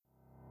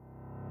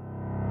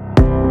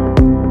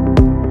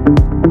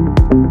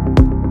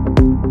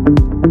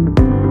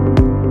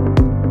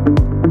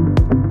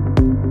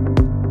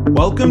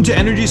Welcome to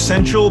Energy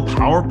Central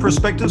Power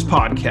Perspectives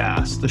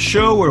Podcast, the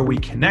show where we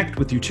connect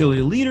with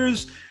utility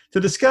leaders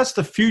to discuss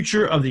the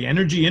future of the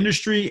energy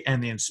industry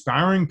and the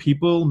inspiring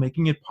people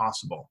making it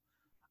possible.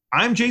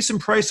 I'm Jason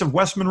Price of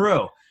West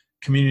Monroe,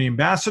 Community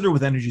Ambassador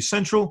with Energy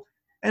Central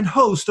and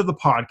host of the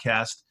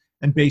podcast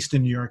and based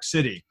in New York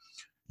City.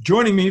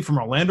 Joining me from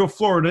Orlando,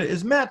 Florida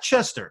is Matt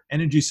Chester,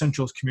 Energy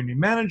Central's Community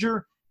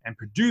Manager and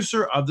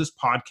producer of this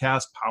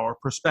podcast, Power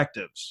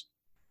Perspectives.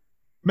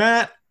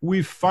 Matt,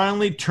 we've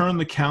finally turned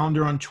the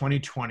calendar on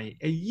 2020,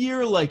 a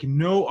year like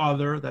no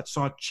other that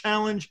saw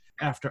challenge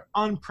after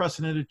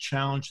unprecedented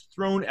challenge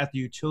thrown at the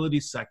utility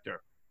sector.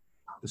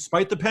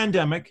 Despite the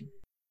pandemic,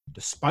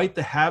 despite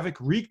the havoc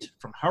wreaked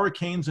from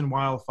hurricanes and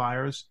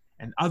wildfires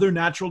and other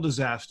natural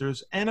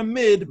disasters, and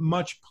amid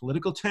much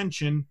political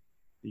tension,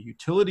 the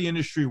utility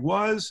industry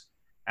was,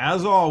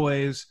 as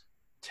always,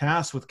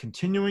 tasked with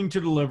continuing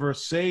to deliver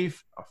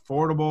safe,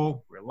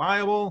 affordable,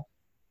 reliable,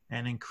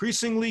 and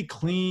increasingly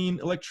clean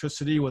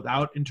electricity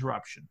without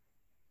interruption.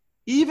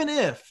 Even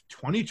if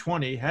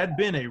 2020 had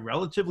been a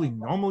relatively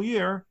normal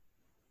year,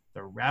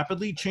 the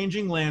rapidly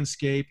changing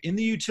landscape in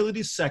the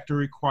utilities sector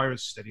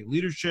requires steady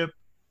leadership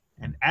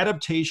and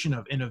adaptation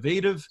of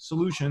innovative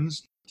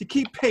solutions to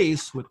keep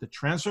pace with the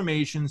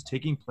transformations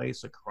taking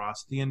place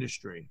across the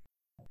industry.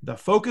 The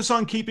focus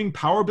on keeping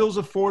power bills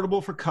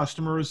affordable for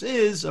customers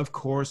is, of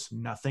course,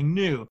 nothing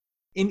new.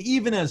 And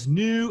even as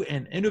new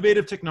and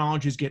innovative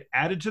technologies get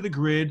added to the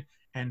grid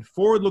and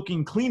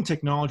forward-looking clean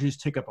technologies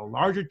take up a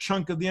larger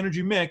chunk of the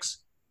energy mix,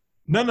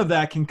 none of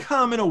that can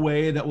come in a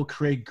way that will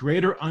create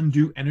greater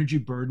undue energy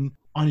burden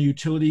on a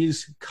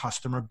utility's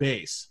customer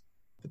base.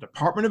 The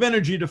Department of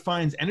Energy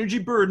defines energy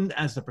burden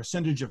as the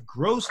percentage of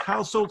gross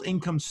household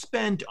income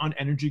spent on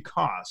energy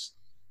costs.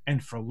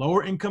 And for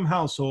lower-income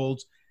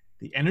households,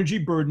 the energy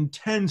burden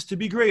tends to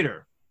be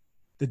greater.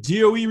 The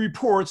DOE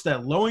reports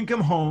that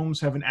low-income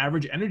homes have an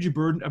average energy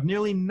burden of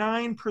nearly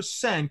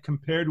 9%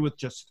 compared with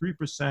just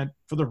 3%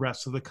 for the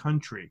rest of the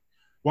country,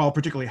 while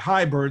particularly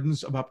high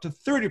burdens of up to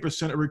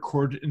 30% are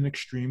recorded in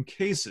extreme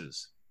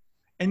cases.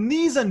 And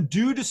these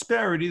undue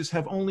disparities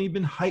have only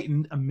been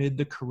heightened amid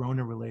the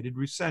corona-related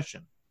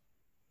recession.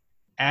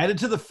 Added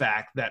to the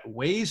fact that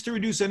ways to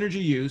reduce energy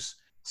use,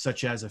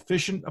 such as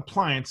efficient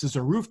appliances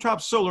or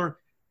rooftop solar,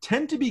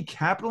 tend to be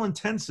capital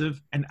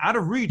intensive and out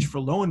of reach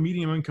for low and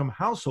medium income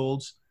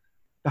households,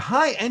 the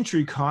high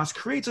entry cost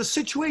creates a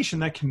situation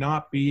that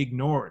cannot be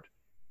ignored.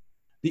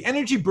 The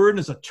energy burden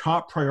is a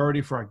top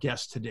priority for our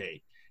guest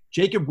today,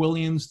 Jacob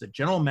Williams, the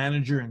General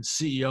Manager and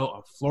CEO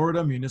of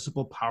Florida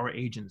Municipal Power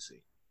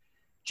Agency.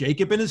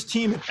 Jacob and his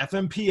team at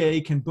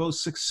FMPA can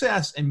boast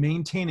success in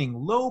maintaining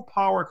low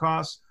power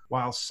costs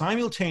while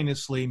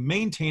simultaneously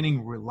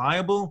maintaining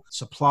reliable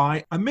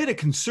supply amid a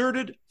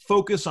concerted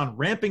focus on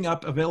ramping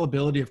up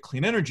availability of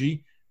clean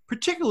energy,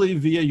 particularly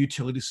via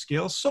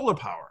utility-scale solar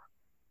power.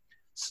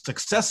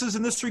 Successes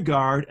in this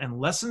regard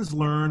and lessons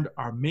learned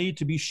are made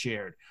to be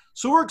shared.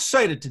 So we're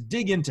excited to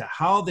dig into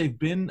how they've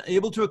been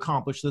able to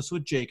accomplish this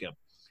with Jacob.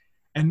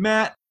 And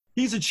Matt,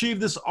 he's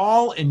achieved this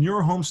all in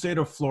your home state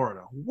of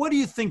Florida. What do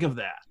you think of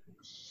that?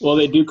 Well,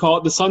 they do call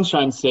it the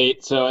Sunshine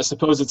State, so I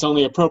suppose it's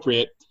only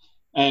appropriate.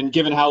 And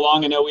given how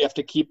long I know we have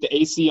to keep the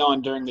AC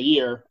on during the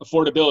year,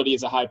 affordability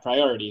is a high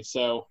priority.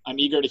 So I'm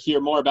eager to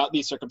hear more about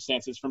these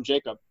circumstances from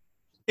Jacob.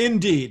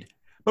 Indeed.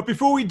 But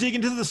before we dig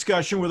into the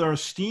discussion with our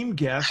esteemed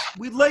guests,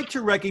 we'd like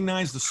to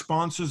recognize the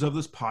sponsors of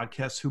this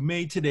podcast who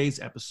made today's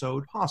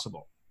episode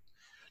possible.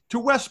 To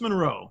West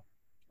Monroe.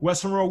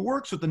 West Monroe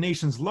works with the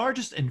nation's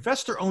largest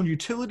investor-owned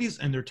utilities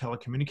in their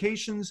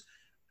telecommunications,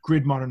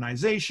 grid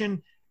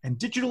modernization, and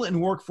digital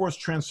and workforce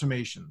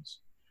transformations.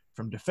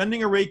 From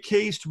defending a rate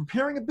case to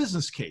preparing a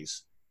business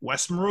case,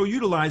 West Monroe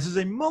utilizes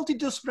a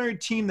multidisciplinary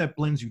team that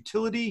blends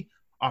utility,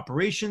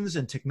 operations,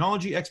 and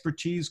technology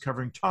expertise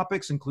covering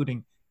topics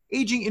including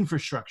aging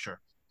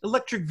infrastructure,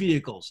 electric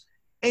vehicles,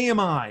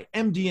 AMI,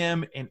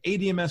 MDM, and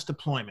ADMS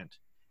deployment,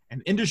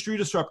 and industry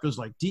disruptors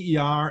like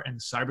DER and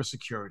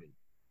cybersecurity.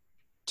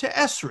 To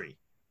Esri,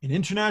 an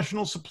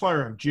international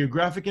supplier of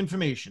geographic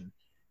information,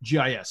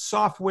 GIS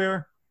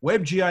software,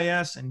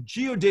 WebGIS, and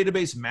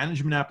geodatabase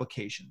management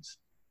applications.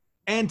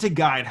 And to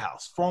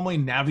Guidehouse, formerly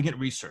Navigant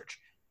Research,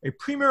 a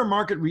premier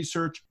market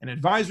research and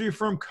advisory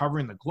firm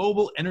covering the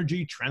global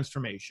energy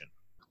transformation.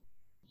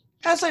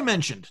 As I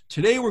mentioned,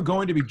 today we're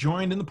going to be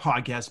joined in the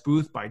podcast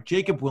booth by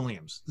Jacob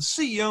Williams, the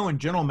CEO and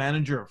General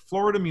Manager of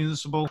Florida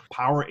Municipal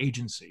Power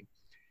Agency.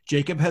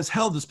 Jacob has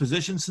held this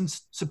position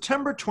since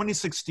September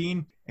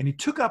 2016, and he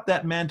took up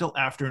that mantle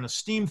after an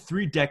esteemed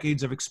 3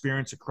 decades of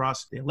experience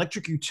across the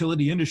electric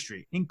utility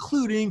industry,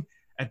 including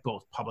at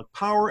both public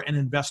power and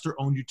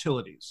investor-owned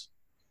utilities.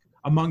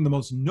 Among the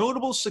most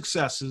notable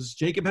successes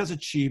Jacob has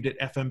achieved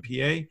at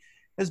FMPA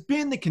has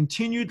been the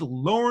continued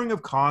lowering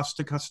of costs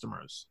to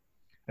customers,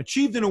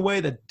 achieved in a way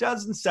that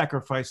doesn't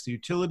sacrifice the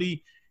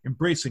utility,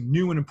 embracing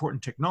new and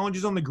important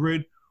technologies on the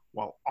grid,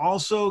 while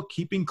also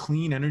keeping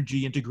clean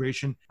energy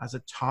integration as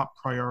a top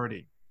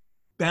priority.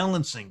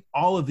 Balancing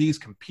all of these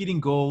competing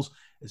goals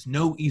is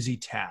no easy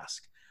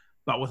task,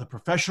 but with a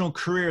professional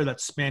career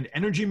that spanned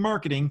energy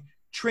marketing,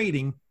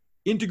 trading,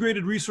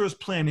 integrated resource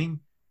planning,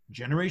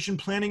 generation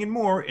planning, and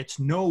more, it's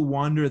no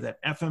wonder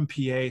that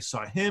FMPA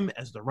saw him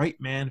as the right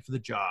man for the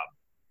job.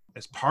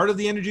 As part of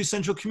the Energy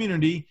Central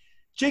community,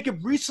 Jacob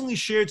recently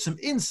shared some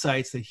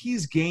insights that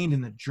he's gained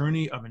in the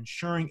journey of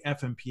ensuring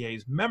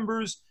FMPA's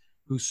members,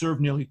 who serve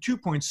nearly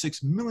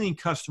 2.6 million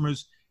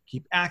customers,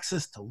 keep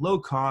access to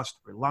low-cost,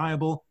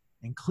 reliable,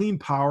 and clean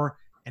power,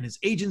 and his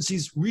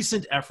agency's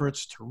recent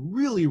efforts to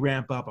really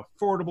ramp up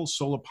affordable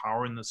solar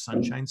power in the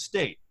Sunshine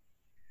State.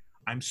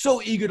 I'm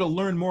so eager to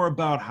learn more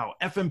about how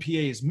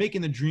FMPA is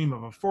making the dream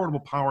of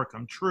affordable power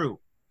come true.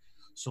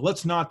 So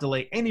let's not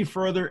delay any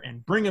further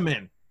and bring him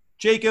in.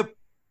 Jacob,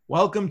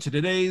 welcome to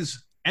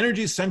today's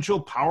Energy Central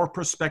Power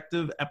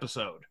Perspective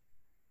episode.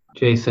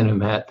 Jason and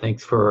Matt,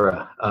 thanks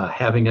for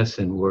having us,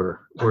 and we're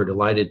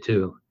delighted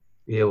to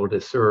be able to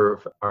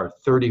serve our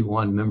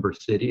 31 member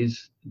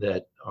cities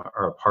that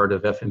are a part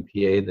of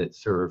FMPA that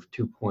serve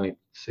 2.6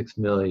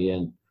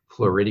 million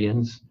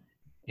Floridians.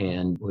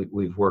 And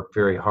we've worked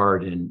very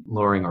hard in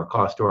lowering our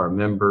cost to our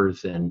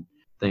members and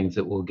things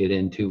that we'll get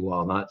into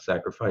while not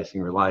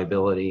sacrificing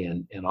reliability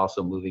and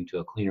also moving to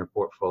a cleaner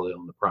portfolio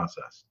in the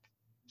process.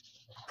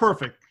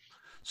 Perfect.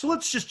 So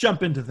let's just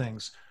jump into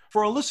things.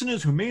 For our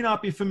listeners who may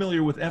not be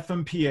familiar with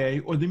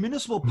FMPA or the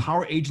Municipal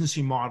Power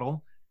Agency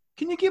model,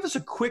 can you give us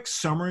a quick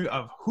summary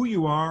of who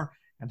you are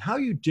and how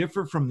you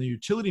differ from the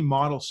utility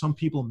model some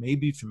people may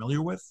be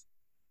familiar with?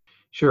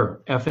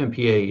 Sure.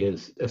 FMPA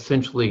is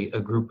essentially a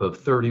group of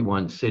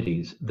 31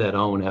 cities that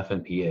own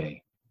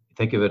FMPA.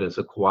 Think of it as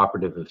a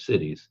cooperative of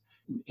cities,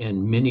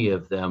 and many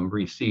of them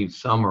receive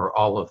some or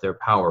all of their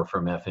power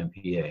from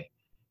FMPA.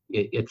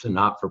 It's a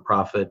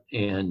not-for-profit,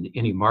 and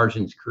any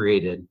margins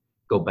created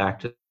go back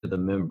to the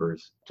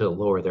members to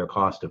lower their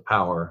cost of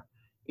power.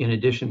 In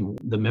addition,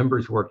 the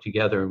members work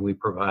together and we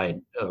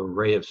provide an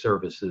array of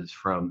services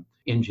from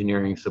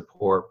engineering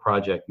support,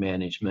 project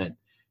management,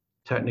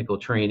 technical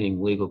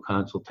training, legal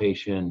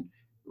consultation,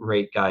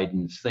 rate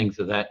guidance, things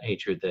of that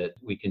nature that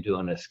we can do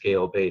on a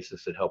scale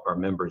basis that help our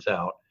members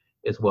out,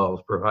 as well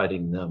as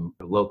providing them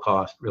low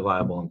cost,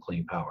 reliable, and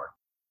clean power.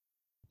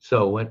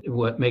 So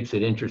what makes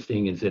it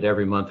interesting is that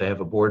every month I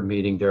have a board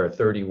meeting. There are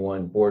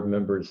 31 board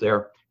members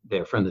there.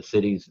 They're from the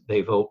cities.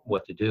 They vote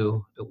what to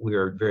do. We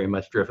are very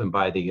much driven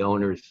by the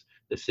owners,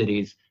 the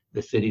cities.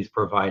 The cities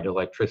provide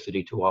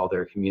electricity to all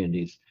their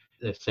communities.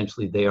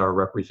 Essentially, they are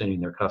representing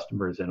their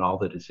customers in all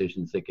the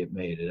decisions that get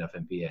made at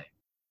FMPA.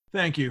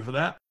 Thank you for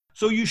that.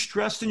 So you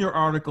stressed in your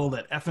article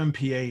that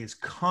FMPA is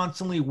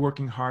constantly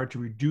working hard to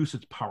reduce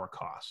its power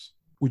costs.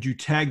 Would you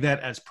tag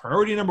that as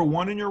priority number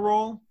one in your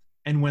role?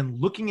 And when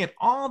looking at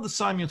all the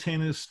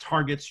simultaneous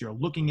targets you're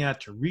looking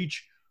at to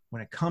reach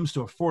when it comes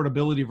to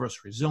affordability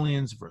versus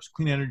resilience versus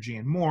clean energy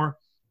and more,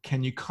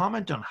 can you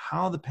comment on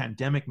how the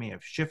pandemic may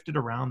have shifted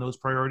around those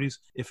priorities,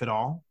 if at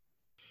all?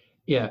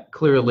 Yeah,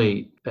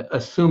 clearly,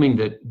 assuming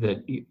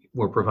that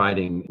we're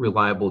providing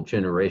reliable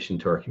generation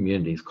to our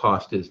communities,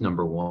 cost is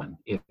number one.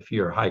 If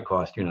you're high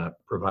cost, you're not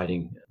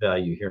providing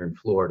value here in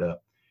Florida.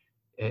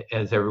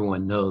 As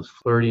everyone knows,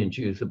 Floridians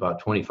use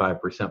about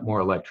 25% more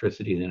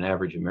electricity than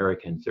average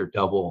Americans. They're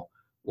double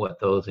what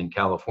those in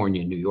California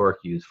and New York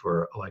use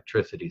for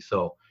electricity.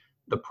 So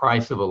the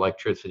price of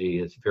electricity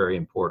is very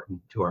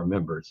important to our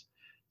members.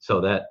 So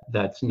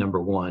that's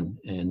number one.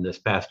 And this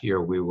past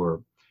year, we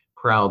were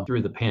proud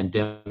through the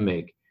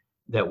pandemic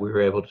that we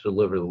were able to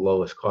deliver the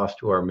lowest cost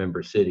to our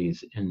member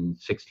cities in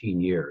 16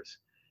 years.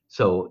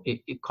 So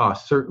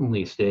cost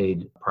certainly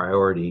stayed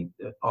priority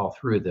all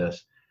through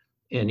this.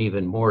 And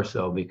even more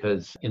so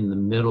because in the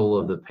middle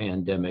of the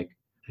pandemic,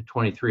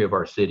 23 of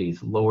our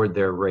cities lowered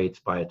their rates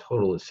by a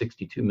total of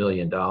 $62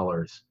 million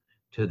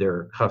to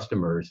their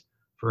customers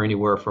for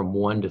anywhere from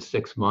 1 to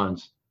 6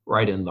 months,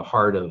 right in the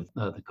heart of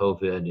the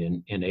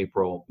COVID in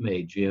April,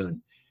 May,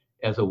 June,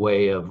 as a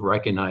way of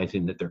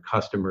recognizing that their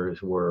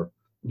customers were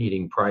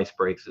needing price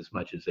breaks as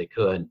much as they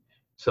could.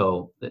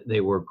 So they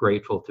were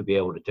grateful to be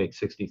able to take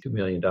 $62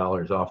 million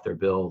off their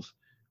bills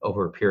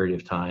over a period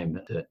of time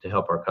to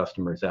help our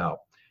customers out.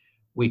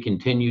 We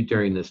continued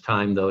during this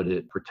time, though,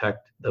 to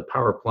protect the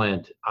power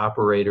plant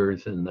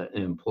operators and the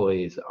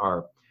employees.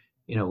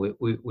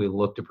 We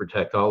look to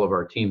protect all of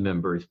our team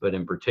members, but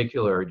in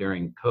particular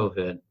during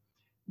COVID,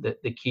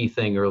 the key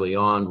thing early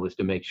on was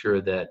to make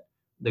sure that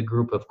the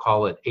group of,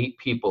 call it 8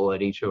 people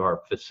at each of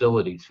our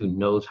facilities who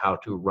knows how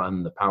to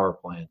run the power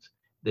plants,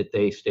 that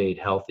they stayed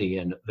healthy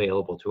and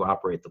available to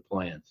operate the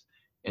plants.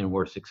 And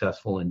we're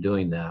successful in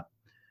doing that.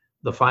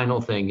 The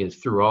final thing is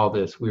through all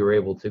this, we were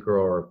able to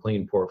grow our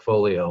clean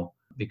portfolio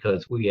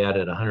because we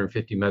added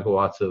 150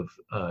 megawatts of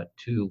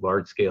 2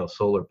 large-scale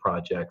solar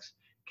projects,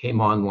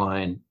 came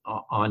online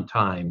on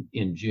time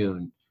in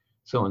June.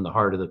 So in the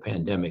heart of the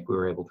pandemic, we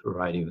were able to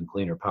provide even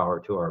cleaner power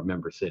to our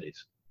member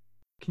cities.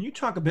 Can you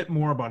talk a bit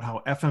more about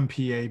how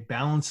FMPA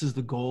balances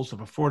the goals of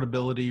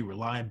affordability,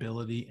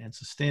 reliability, and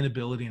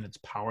sustainability in its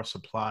power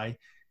supply,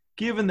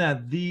 given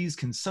that these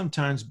can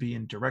sometimes be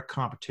in direct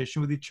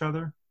competition with each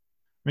other?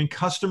 I mean,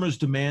 customers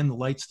demand the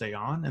lights stay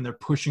on and they're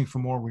pushing for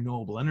more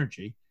renewable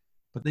energy,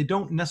 but they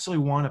don't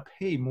necessarily want to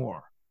pay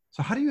more.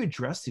 So how do you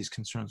address these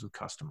concerns with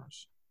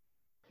customers?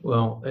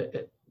 Well,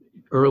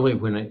 early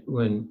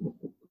when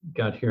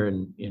got here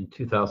in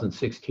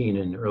 2016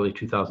 and early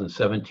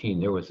 2017,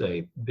 there was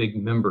a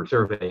big member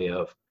survey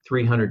of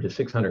 300 to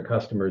 600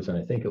 customers, and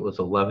I think it was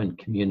 11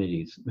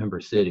 communities, member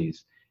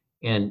cities,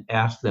 and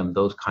asked them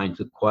those kinds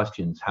of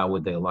questions. How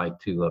would they like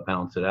to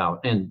balance it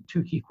out? And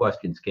two key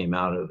questions came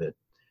out of it.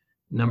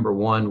 Number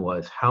one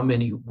was how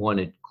many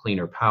wanted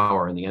cleaner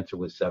power, and the answer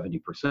was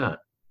 70%.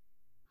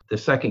 The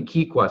second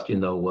key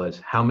question, though, was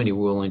how many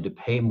were willing to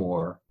pay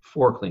more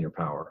for cleaner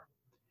power?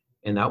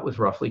 And that was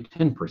roughly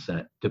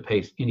 10% to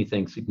pay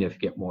anything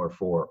significant more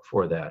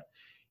for that.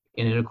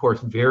 And it, of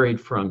course,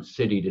 varied from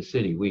city to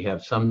city. We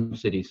have some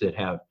cities that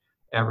have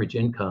average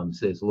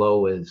incomes as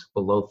low as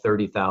below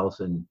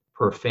 30,000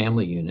 per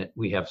family unit.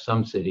 We have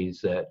some cities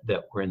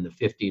that were in the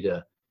 50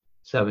 to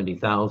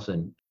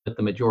 70,000, but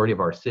the majority of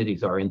our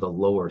cities are in the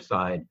lower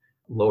side,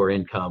 lower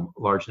income,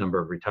 large number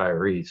of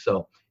retirees.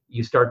 So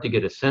you start to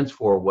get a sense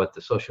for what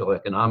the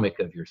socioeconomic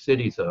of your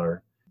cities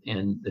are,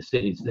 and the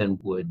cities then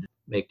would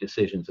make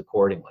decisions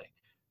accordingly.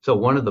 So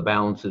one of the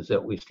balances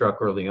that we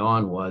struck early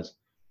on was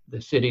the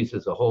cities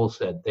as a whole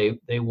said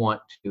they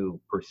want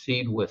to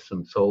proceed with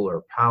some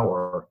solar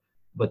power,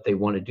 but they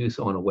want to do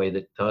so in a way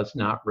that does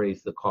not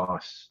raise the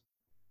costs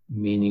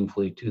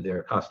meaningfully to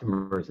their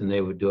customers, and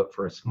they would do it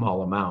for a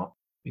small amount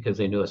because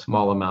they knew a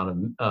small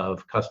amount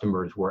of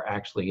customers were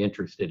actually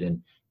interested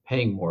in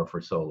paying more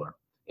for solar.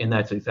 And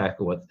that's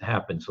exactly what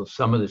happened. So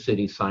some of the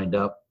cities signed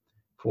up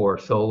for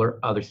solar.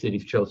 Other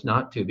cities chose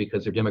not to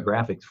because their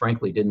demographics,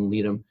 frankly, didn't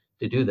lead them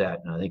to do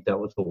that. And I think that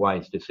was the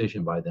wise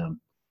decision by them.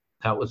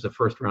 That was the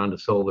first round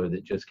of solar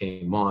that just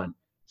came on.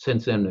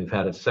 Since then, we've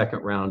had a second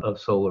round of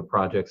solar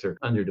projects that are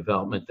under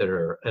development that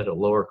are at a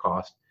lower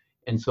cost.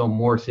 And so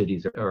more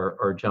cities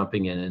are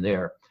jumping in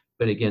there.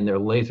 But again, they're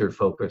laser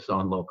focused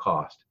on low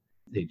cost.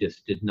 They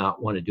just did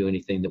not want to do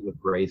anything that would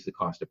raise the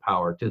cost of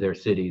power to their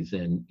cities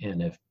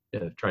and have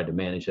tried to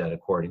manage that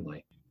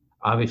accordingly.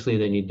 Obviously,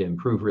 they need to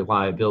improve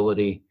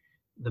reliability.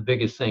 The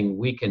biggest thing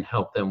we can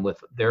help them with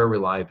their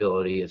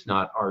reliability is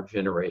not our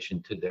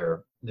generation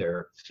to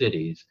their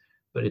cities,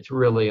 but it's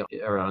really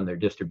around their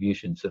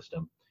distribution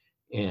system.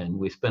 And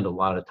we spend a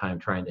lot of time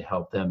trying to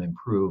help them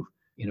improve,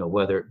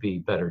 whether it be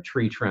better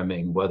tree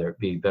trimming, whether it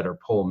be better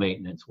pole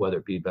maintenance, whether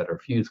it be better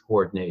fuse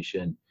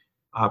coordination,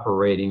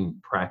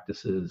 operating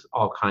practices,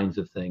 all kinds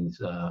of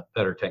things,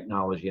 better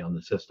technology on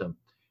the system.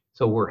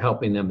 So we're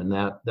helping them in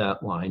that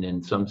line,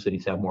 and some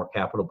cities have more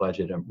capital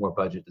budget and more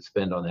budget to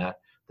spend on that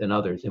than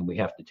others, and we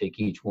have to take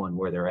each one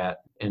where they're at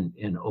and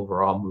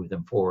overall move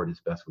them forward as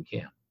best we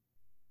can.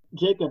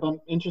 Jacob, I'm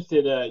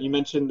interested, you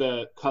mentioned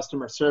the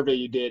customer survey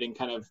you did and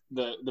kind of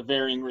the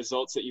varying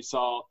results that you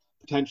saw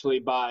potentially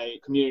by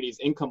communities'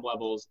 income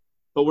levels,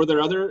 but were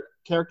there other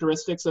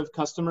characteristics of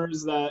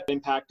customers that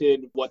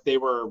impacted what they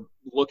were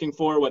looking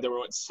for, whether it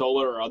was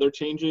solar or other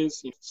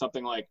changes,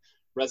 something like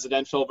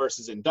residential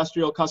versus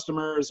industrial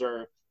customers,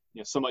 or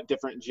somewhat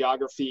different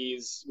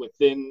geographies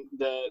within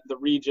the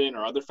region,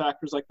 or other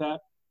factors like that?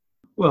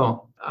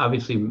 Well,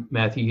 obviously,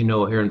 Matthew,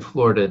 here in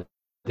Florida,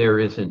 there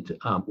isn't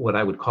what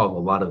I would call a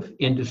lot of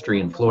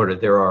industry in Florida.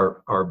 There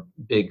are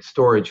big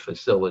storage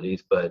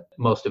facilities, but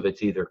most of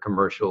it's either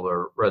commercial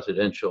or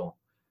residential.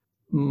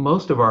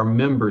 Most of our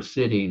member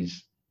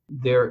cities,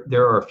 there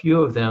are a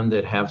few of them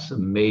that have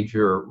some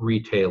major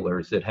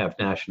retailers that have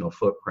national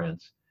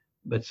footprints,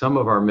 but some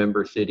of our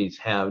member cities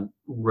have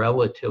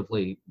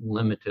relatively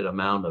limited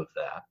amount of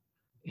that.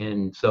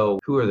 And so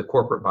who are the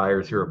corporate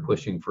buyers who are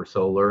pushing for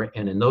solar?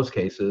 And in those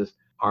cases,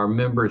 our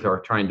members are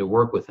trying to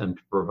work with them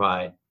to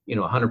provide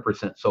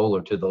 100%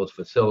 solar to those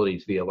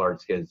facilities via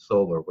large-scale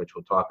solar, which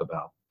we'll talk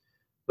about.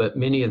 But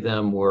many of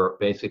them were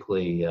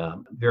basically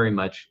very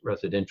much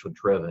residential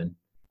driven,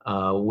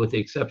 with the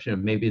exception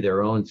of maybe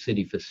their own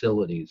city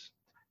facilities.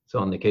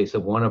 So in the case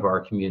of one of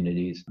our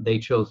communities, they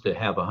chose to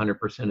have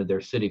 100% of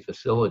their city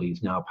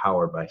facilities now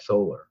powered by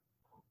solar,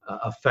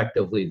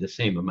 effectively the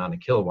same amount of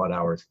kilowatt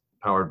hours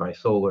powered by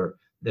solar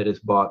that is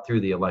bought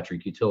through the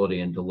electric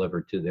utility and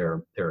delivered to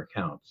their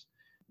accounts.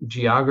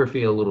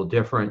 Geography a little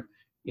different.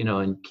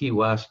 In Key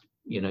West,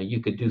 you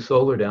could do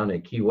solar down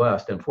at Key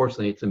West.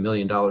 Unfortunately, it's $1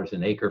 million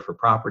an acre for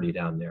property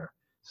down there.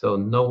 So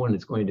no one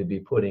is going to be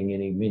putting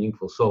any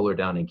meaningful solar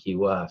down in Key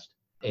West.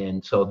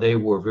 And so they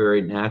were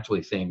very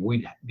naturally saying,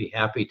 we'd be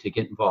happy to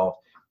get involved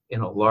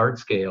in a large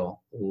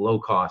scale, low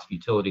cost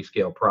utility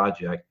scale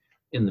project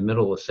in the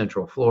middle of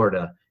Central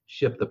Florida,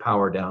 ship the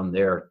power down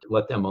there,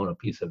 let them own a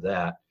piece of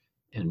that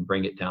and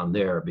bring it down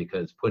there,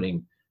 because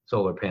putting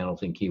solar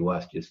panels in Key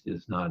West just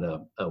is not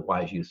a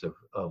wise use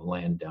of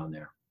land down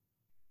there.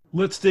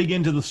 Let's dig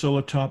into the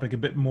solar topic a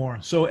bit more.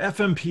 So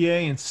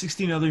FMPA and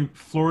 16 other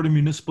Florida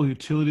municipal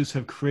utilities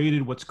have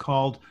created what's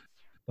called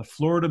the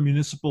Florida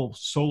Municipal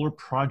Solar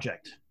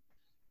Project.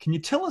 Can you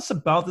tell us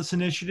about this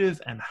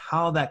initiative and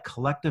how that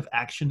collective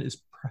action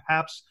is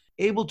perhaps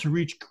able to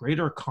reach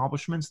greater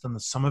accomplishments than the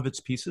sum of its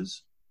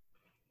pieces?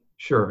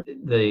 Sure.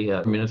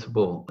 The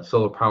Municipal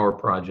Solar Power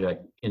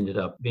Project ended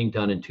up being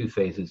done in two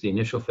phases. The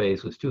initial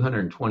phase was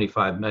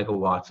 225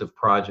 megawatts of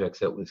projects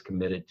that was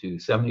committed to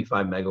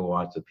 75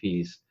 megawatts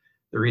apiece.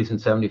 The reason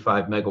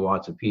 75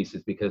 megawatts apiece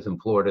is because in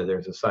Florida,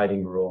 there's a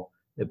siting rule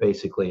that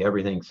basically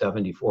everything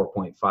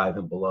 74.5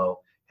 and below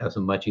has a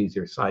much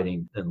easier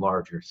siting than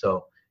larger.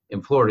 So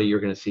in Florida, you're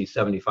going to see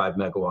 75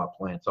 megawatt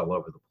plants all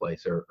over the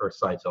place or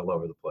sites all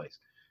over the place.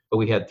 But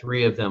we had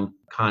 3 of them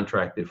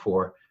contracted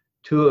for.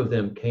 2 of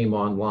them came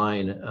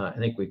online. I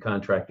think we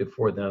contracted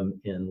for them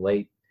in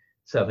late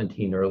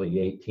 17, early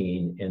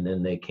 18, and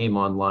then they came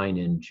online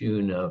in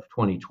June of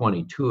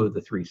 2020, 2 of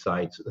the 3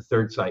 sites. The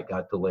third site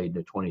got delayed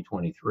to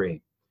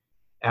 2023.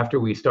 After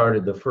we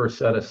started the first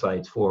set of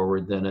sites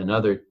forward, then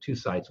another 2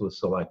 sites was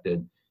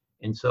selected.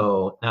 And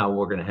so now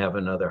we're going to have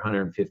another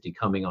 150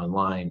 coming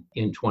online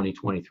in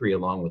 2023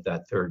 along with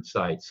that third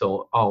site.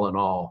 So all in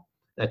all,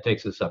 that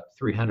takes us up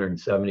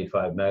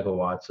 375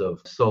 megawatts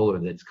of solar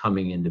that's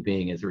coming into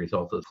being as a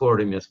result of the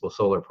Florida Municipal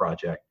Solar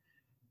Project.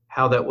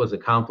 How that was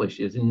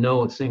accomplished is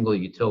no single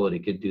utility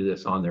could do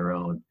this on their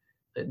own.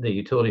 The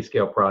utility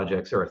scale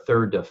projects are a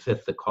third to a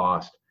fifth the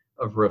cost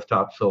of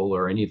rooftop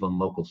solar and even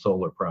local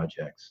solar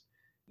projects.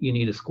 You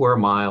need a square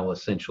mile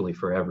essentially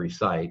for every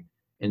site.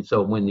 And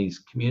so when these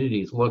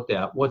communities looked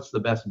at what's the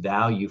best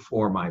value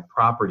for my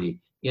property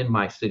in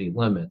my city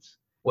limits,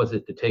 was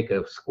it to take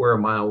a square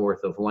mile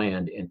worth of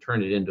land and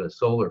turn it into a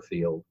solar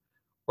field?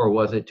 Or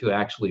was it to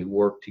actually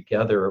work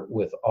together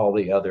with all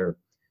the other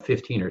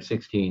 15 or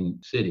 16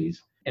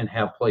 cities and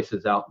have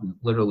places out in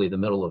literally the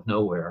middle of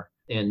nowhere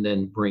and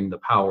then bring the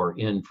power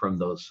in from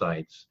those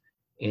sites?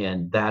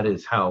 And that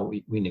is how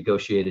we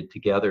negotiated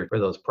together for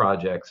those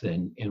projects.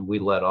 And we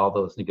led all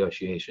those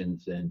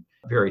negotiations and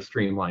very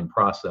streamlined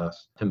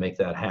process to make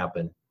that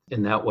happen.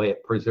 And that way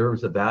it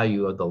preserves the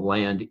value of the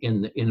land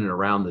in and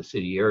around the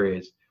city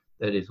areas.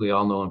 That, as we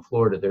all know in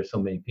Florida, there's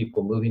so many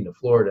people moving to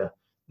Florida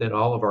that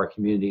all of our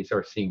communities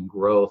are seeing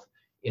growth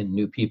in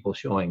new people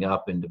showing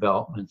up and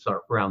developments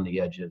around the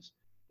edges.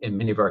 And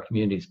many of our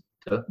communities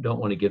don't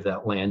want to give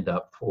that land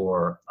up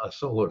for a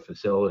solar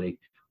facility,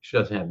 which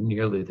doesn't have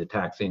nearly the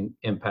taxing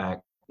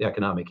impact, the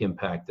economic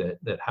impact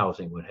that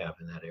housing would have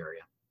in that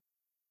area.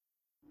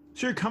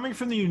 So you're coming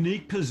from the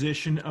unique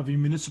position of a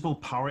municipal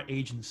power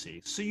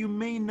agency, so you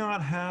may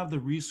not have the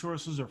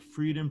resources or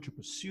freedom to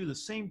pursue the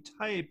same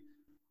type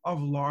of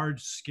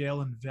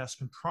large-scale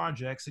investment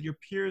projects that your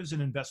peers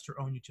and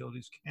investor-owned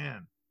utilities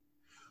can.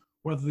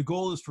 Whether the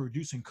goal is for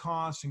reducing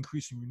costs,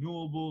 increasing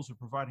renewables, or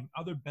providing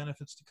other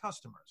benefits to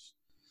customers.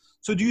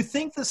 So do you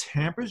think this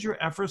hampers your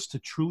efforts to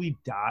truly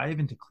dive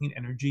into clean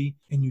energy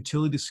and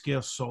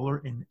utility-scale solar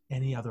in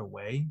any other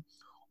way?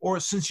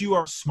 Or since you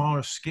are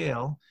smaller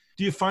scale,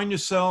 do you find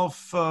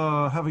yourself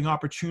having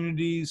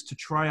opportunities to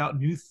try out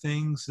new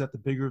things that the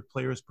bigger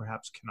players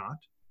perhaps cannot?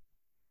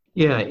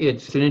 Yeah,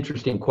 it's an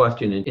interesting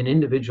question. In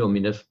individual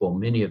municipal,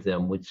 many of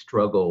them would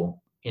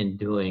struggle in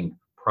doing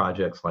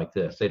projects like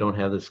this. They don't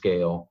have the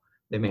scale.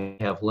 They may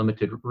have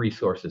limited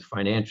resources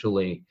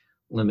financially,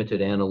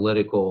 limited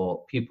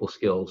analytical people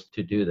skills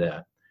to do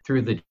that.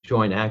 Through the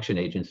Joint Action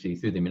Agency,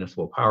 through the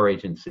Municipal Power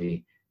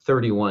Agency,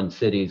 31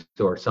 cities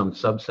or some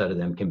subset of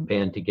them can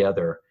band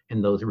together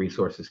and those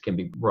resources can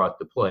be brought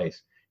to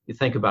place. You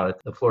think about it,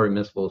 the Florida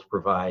municipals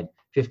provide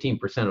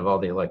 15% of all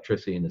the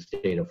electricity in the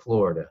state of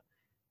Florida.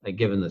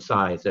 Given the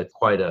size, that's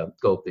quite a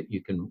scope that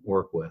you can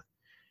work with.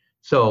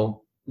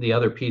 So the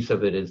other piece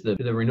of it is the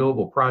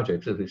renewable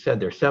projects. As we said,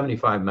 they're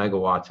 75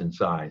 megawatts in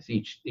size,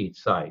 each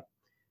site.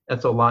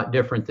 That's a lot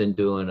different than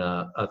doing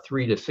a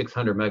 300 to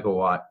 600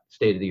 megawatt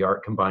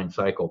state-of-the-art combined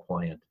cycle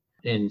plant.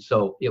 And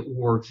so it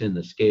works in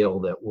the scale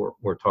that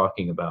we're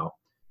talking about.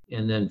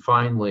 And then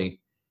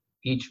finally,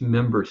 each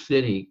member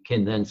city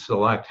can then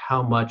select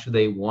how much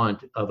they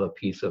want of a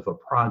piece of a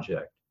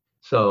project.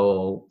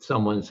 So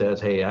someone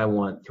says, hey, I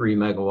want 3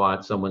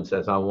 megawatts. Someone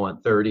says, I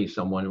want 30.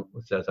 Someone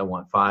says, I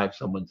want 5.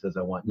 Someone says,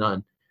 I want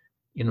none.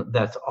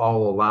 That's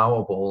all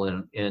allowable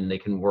and they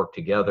can work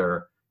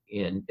together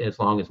in as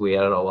long as we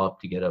add it all up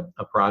to get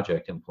a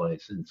project in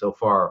place. And so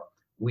far,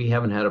 we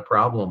haven't had a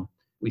problem.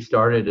 We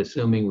started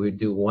assuming we'd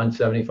do one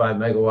 75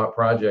 megawatt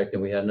project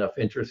and we had enough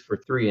interest for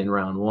 3 in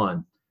round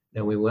 1.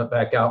 Then we went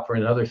back out for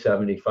another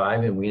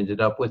 75 and we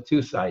ended up with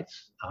 2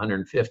 sites,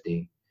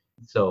 150.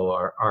 So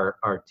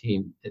our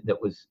team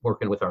that was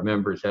working with our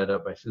members, headed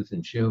up by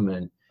Susan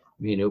Schuman,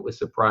 it was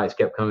surprised,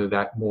 kept coming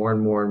back more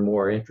and more and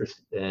more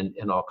interested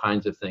in all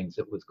kinds of things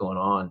that was going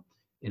on,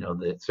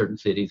 that certain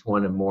cities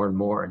wanted more and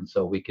more. And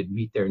so we could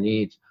meet their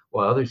needs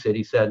while other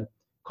cities said,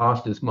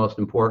 cost is most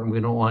important. We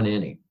don't want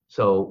any.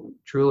 So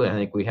truly, I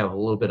think we have a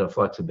little bit of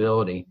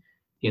flexibility.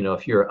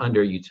 If you're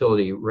under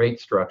utility rate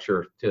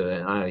structure to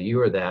an IOU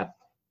or that,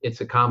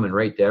 it's a common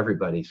rate to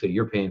everybody. So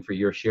you're paying for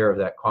your share of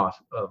that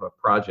cost of a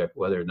project,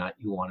 whether or not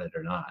you want it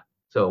or not.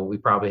 So we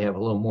probably have a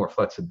little more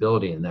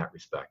flexibility in that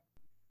respect.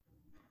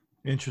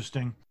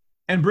 Interesting.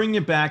 And bring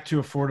it back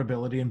to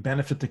affordability and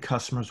benefit to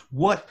customers,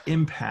 what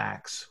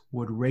impacts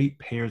would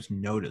ratepayers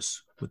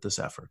notice with this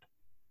effort?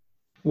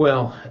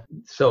 Well,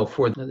 so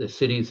for the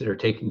cities that are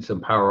taking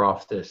some power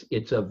off this,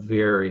 it's a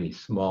very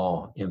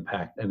small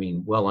impact. I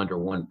mean, well under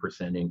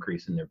 1%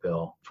 increase in their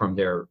bill from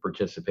their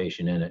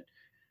participation in it.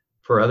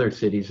 For other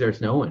cities,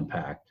 there's no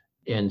impact.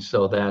 And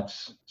so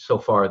that's so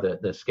far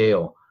the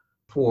scale.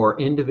 For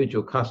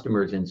individual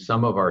customers in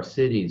some of our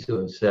cities who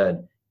have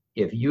said,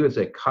 if you as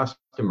a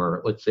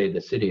customer, let's say the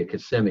city of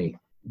Kissimmee,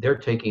 they're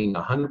taking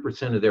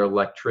 100% of their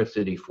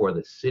electricity for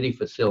the city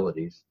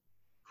facilities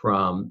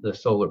from the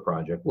solar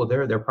project. Well,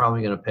 they're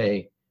probably going to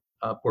pay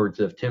upwards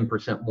of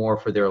 10% more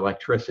for their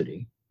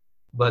electricity,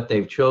 but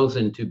they've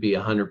chosen to be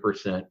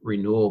 100%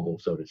 renewable,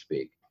 so to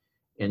speak.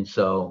 And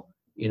so,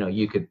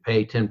 you could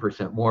pay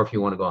 10% more if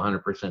you want to go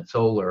 100%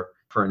 solar.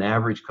 For an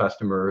average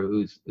customer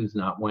who's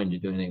not wanting to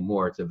do anything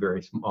more, it's a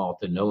very small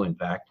to no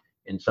impact.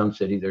 In some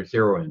cities, there's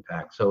zero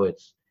impact. So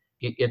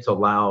it's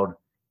allowed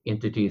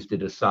entities to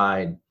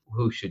decide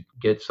who should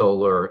get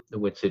solar,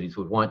 which cities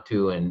would want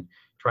to, and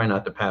try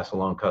not to pass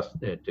along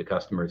to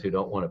customers who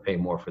don't want to pay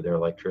more for their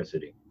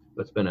electricity.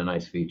 It's been a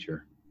nice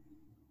feature.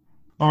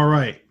 All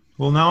right.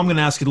 Well, now I'm going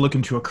to ask you to look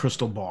into a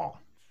crystal ball.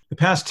 The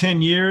past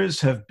 10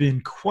 years have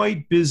been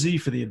quite busy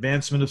for the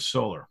advancement of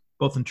solar,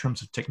 both in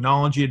terms of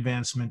technology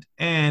advancement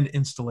and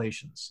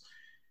installations,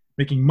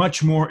 making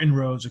much more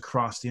inroads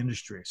across the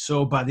industry.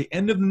 So by the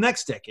end of the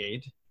next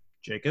decade,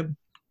 Jacob,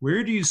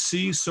 where do you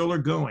see solar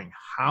going?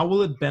 How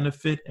will it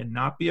benefit and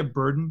not be a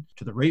burden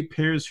to the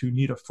ratepayers who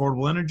need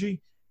affordable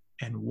energy?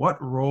 And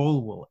what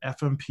role will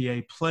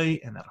FMPA play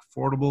in that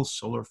affordable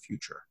solar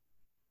future?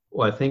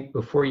 Well, I think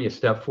before you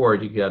step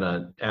forward, you got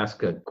to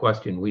ask a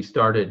question. We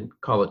started,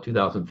 call it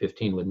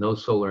 2015, with no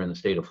solar in the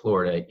state of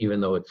Florida,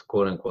 even though it's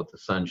quote unquote the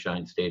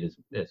sunshine state,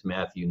 as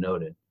Matthew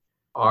noted.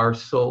 Our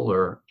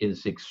solar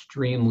is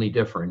extremely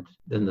different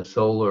than the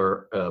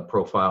solar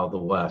profile of the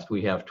West.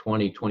 We have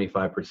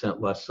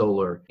 20-25% less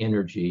solar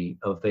energy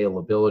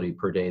availability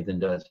per day than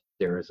does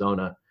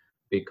Arizona,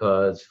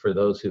 because for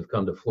those who've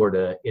come to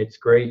Florida, it's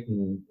great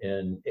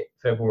in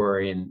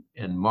February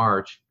and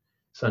March,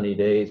 sunny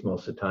days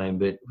most of the time,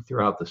 but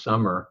throughout the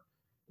summer,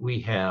 we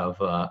have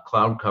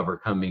cloud cover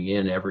coming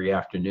in every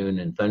afternoon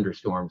and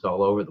thunderstorms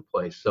all over the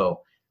place.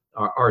 So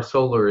our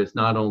solar is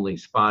not only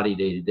spotty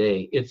day to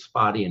day, it's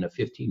spotty in a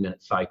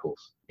 15-minute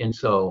cycles. And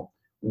so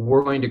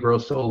we're going to grow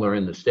solar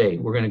in the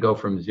state. We're going to go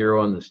from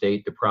 0 in the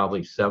state to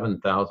probably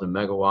 7,000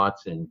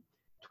 megawatts in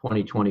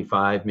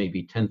 2025,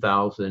 maybe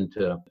 10,000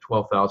 to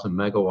 12,000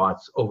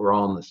 megawatts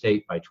overall in the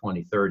state by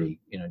 2030,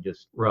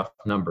 just rough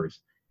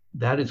numbers.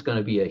 That is going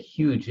to be a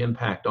huge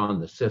impact on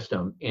the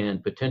system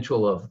and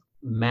potential of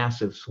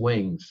massive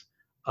swings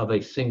of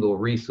a single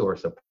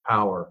resource of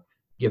power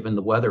given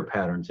the weather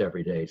patterns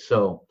every day.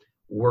 So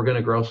we're going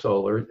to grow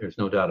solar, there's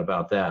no doubt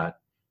about that,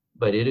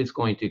 but it is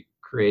going to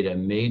create a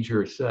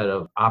major set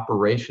of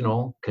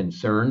operational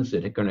concerns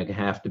that are going to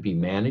have to be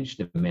managed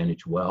and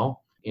managed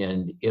well.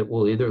 And it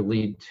will either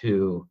lead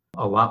to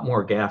a lot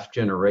more gas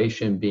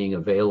generation being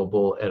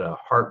available at a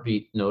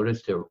heartbeat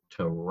notice to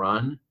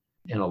run,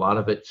 and a lot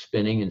of it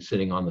spinning and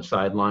sitting on the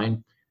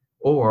sideline,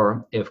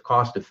 or if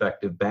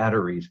cost-effective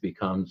batteries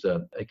becomes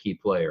a key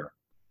player.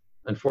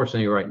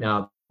 Unfortunately, right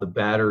now, the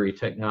battery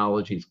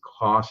technology's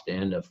cost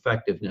and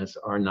effectiveness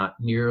are not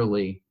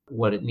nearly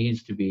what it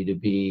needs to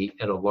be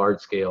at a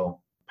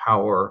large-scale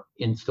power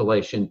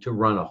installation to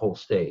run a whole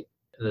state.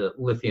 The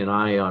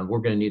lithium-ion, we're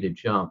going to need to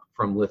jump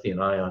from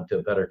lithium-ion to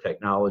a better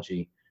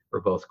technology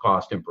for both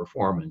cost and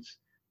performance.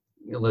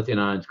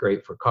 Lithium-ion is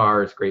great for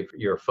cars, great for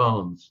your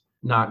phones,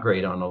 not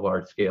great on a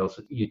large scale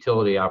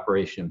utility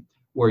operation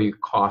where your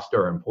costs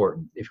are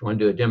important. If you want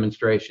to do a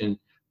demonstration,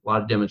 a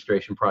lot of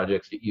demonstration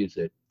projects that use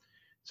it.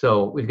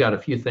 So we've got a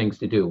few things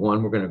to do.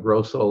 One, we're going to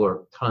grow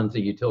solar, tons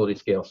of utility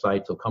scale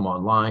sites will come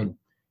online.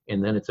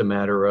 And then it's a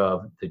matter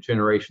of the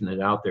generation that's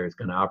out there is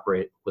going to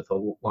operate with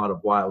a lot of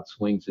wild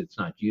swings it's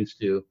not used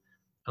to,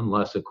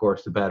 unless, of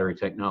course, the battery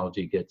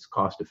technology gets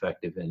cost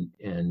effective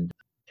and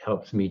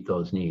helps meet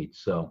those needs.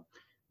 So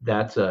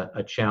that's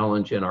a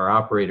challenge. And our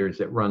operators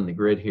that run the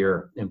grid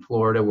here in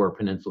Florida, we're a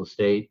peninsula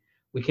state,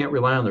 we can't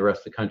rely on the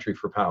rest of the country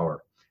for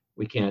power.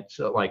 We can't,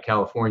 like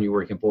California,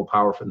 where you can pull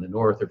power from the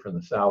north or from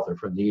the south or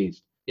from the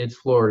east. It's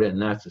Florida,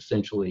 and that's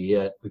essentially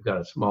it. We've got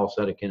a small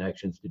set of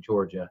connections to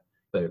Georgia,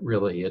 but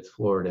really it's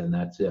Florida and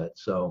that's it.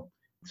 So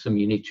some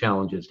unique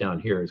challenges down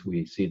here as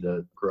we see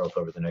the growth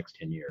over the next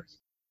 10 years.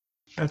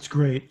 That's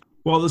great.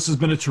 Well, this has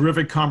been a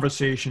terrific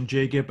conversation,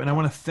 Jacob, and I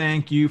want to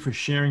thank you for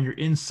sharing your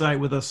insight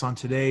with us on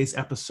today's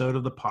episode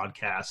of the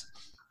podcast.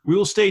 We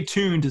will stay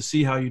tuned to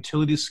see how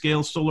utility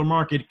scale solar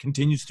market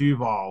continues to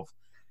evolve.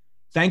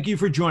 Thank you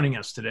for joining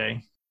us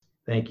today.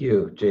 Thank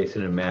you,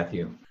 Jason and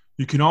Matthew.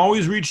 You can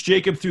always reach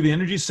Jacob through the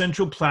Energy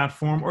Central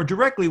platform or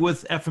directly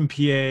with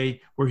FMPA,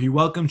 where he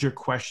welcomes your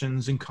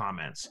questions and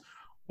comments.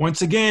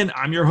 Once again,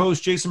 I'm your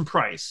host, Jason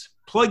Price.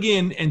 Plug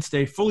in and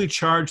stay fully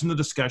charged in the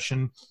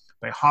discussion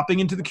by hopping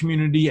into the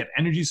community at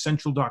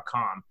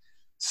energycentral.com.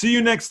 See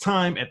you next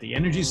time at the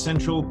Energy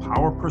Central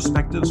Power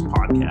Perspectives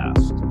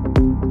podcast.